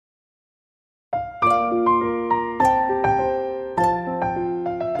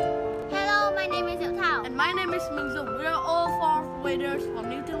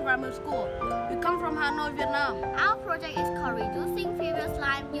Grammar School. We come from Hanoi, Vietnam. Our project is called Reducing Fever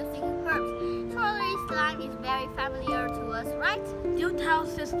Slime Using Herbs. Surely slime is very familiar to us, right? Due to our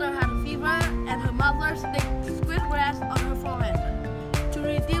sister had a fever and her mother stick squid grass on her forehead to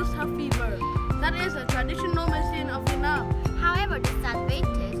reduce her fever. That is a traditional medicine of Vietnam. However, the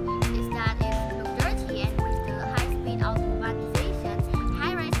disadvantage is that it looks dirty, and with the high-speed of urbanization,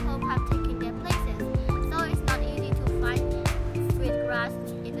 high-rise homes have taken their places, so it's not easy to find squid grass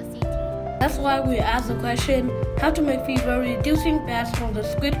in the city. That's why we asked the question, how to make fever-reducing pads from the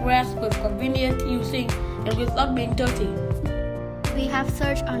squid grass with convenient using and without being dirty. We have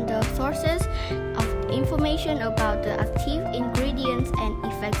searched on the sources of information about the active ingredients and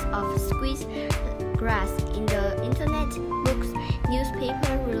effects of squid grass in the internet, books,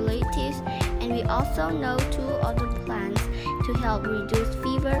 newspaper relatives, and we also know 2 other plants to help reduce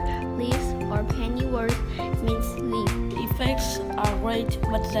fever: leaves or pennyworth mint leaf. The effects are great,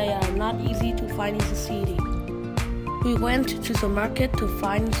 but they are not easy to find in the city. We went to the market to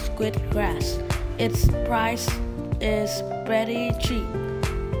find squid grass. Its price is pretty cheap,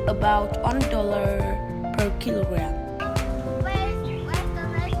 about $1 per kilogram. Where's the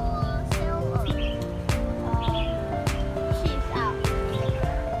regular sale of cheese out?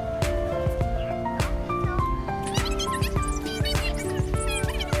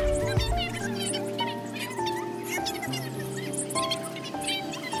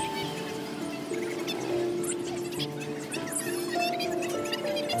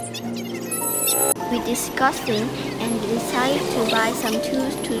 We discussing and decided to buy some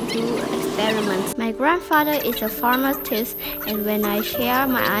tools to do experiments. My grandfather is a pharmacist, and when I shared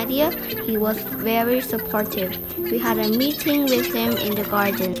my idea, he was very supportive. We had a meeting with him in the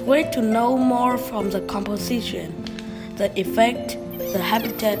garden. It's great to know more from the composition, the effect, the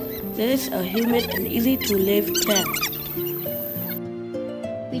habitat. This is a humid and easy to live tent.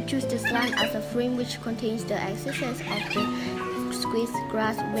 We choose the slime as a frame which contains the excesses of the squid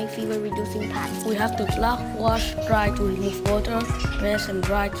grass make fever reducing pads. We have to clock, wash, dry to remove water, press and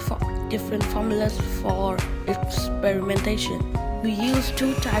dry different formulas for experimentation. We use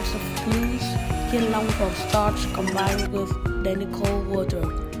 2 types of glues, long from starch combined with cold water.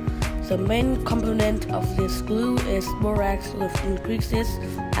 The main component of this glue is borax, which increases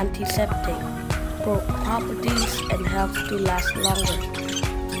antiseptic properties and helps to last longer.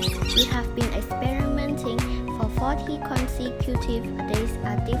 We have been experimenting for 40 consecutive days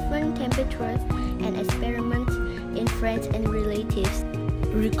at different temperatures and experiments in friends and relatives.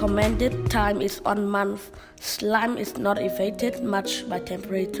 Recommended time is 1 month. Slime is not affected much by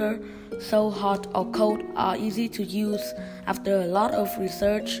temperature, so hot or cold are easy to use. After a lot of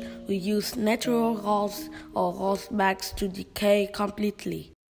research, we use natural gauze or gauze bags to decay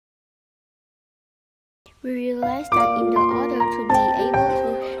completely. We realized that in order to be able to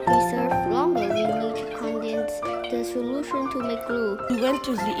preserve longer, we need to condense the solution to make glue. We went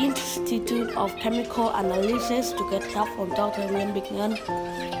to the Institute of Chemical Analysis to get help from Dr. VietNam,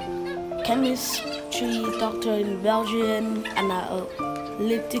 chemistry doctor in Belgium,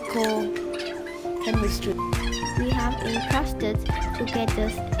 analytical chemistry. We have entrusted to get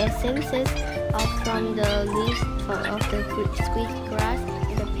the essences from the leaves of the squid grass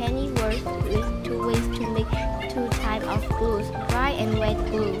and the pennyworth with 2 ways to make 2 types of glues, dry and wet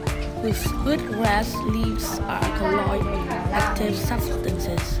glue. The squid grass leaves are alkaloid active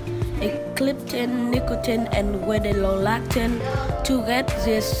substances, ecliptin, nicotine, and vedolactin. To get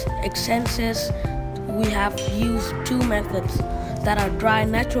these essences, we have used 2 methods that are dry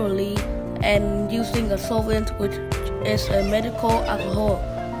naturally and using a solvent which is a medical alcohol.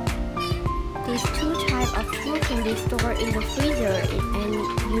 These 2 types of glue can be stored in the freezer and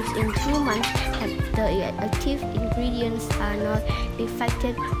used in 2 months, but the active ingredients are not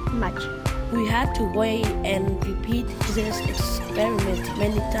affected much. We had to wait and repeat this experiment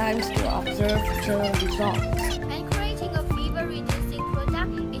many times to observe the results. When creating a fever-reducing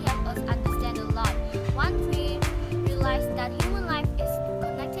product, it helps us understand a lot. Once we realized that human life is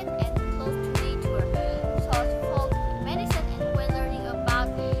connected and close to nature, so folk medicine and we're learning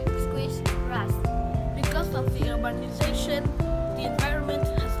about squid grass. Because of the urbanization, the environment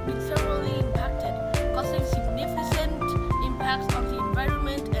has been severely impacted, causing significant impacts on the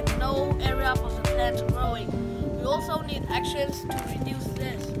environment and no area for the plants growing. We also need actions to reduce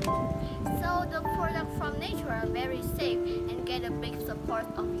this. So the products from nature are very safe and get a big support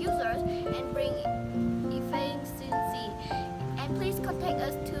of users and bring efficiency. And please contact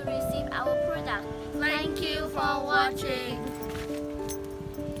us to receive our product. Thank you for watching.